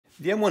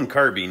The M1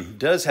 Carbine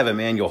does have a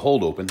manual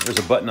hold open. There's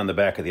a button on the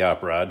back of the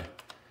op rod.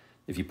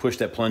 If you push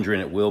that plunger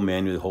in, it will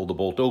manually hold the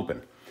bolt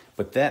open.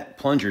 But that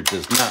plunger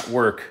does not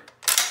work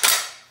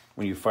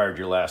when you fired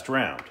your last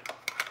round.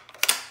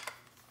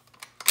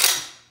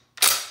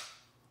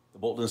 The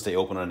bolt doesn't stay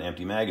open on an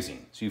empty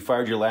magazine. So you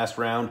fired your last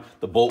round,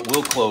 the bolt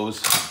will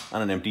close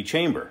on an empty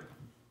chamber.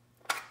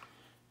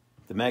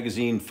 The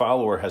magazine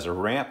follower has a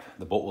ramp,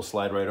 the bolt will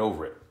slide right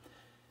over it.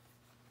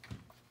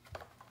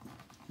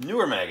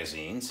 Newer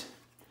magazines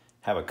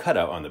have a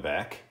cutout on the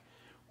back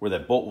where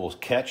that bolt will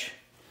catch,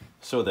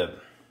 so that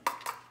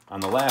on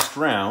the last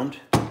round,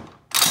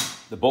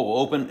 the bolt will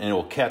open and it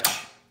will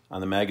catch on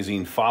the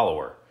magazine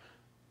follower.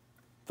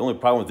 The only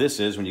problem with this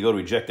is when you go to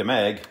eject a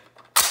mag,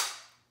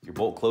 your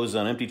bolt closes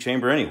on an empty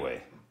chamber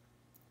anyway.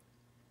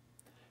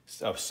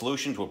 It's a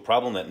solution to a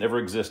problem that never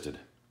existed.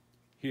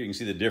 Here you can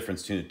see the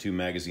difference between the two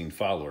magazine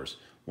followers.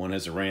 One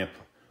has a ramp,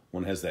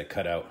 one has that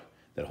cutout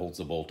that holds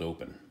the bolt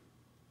open.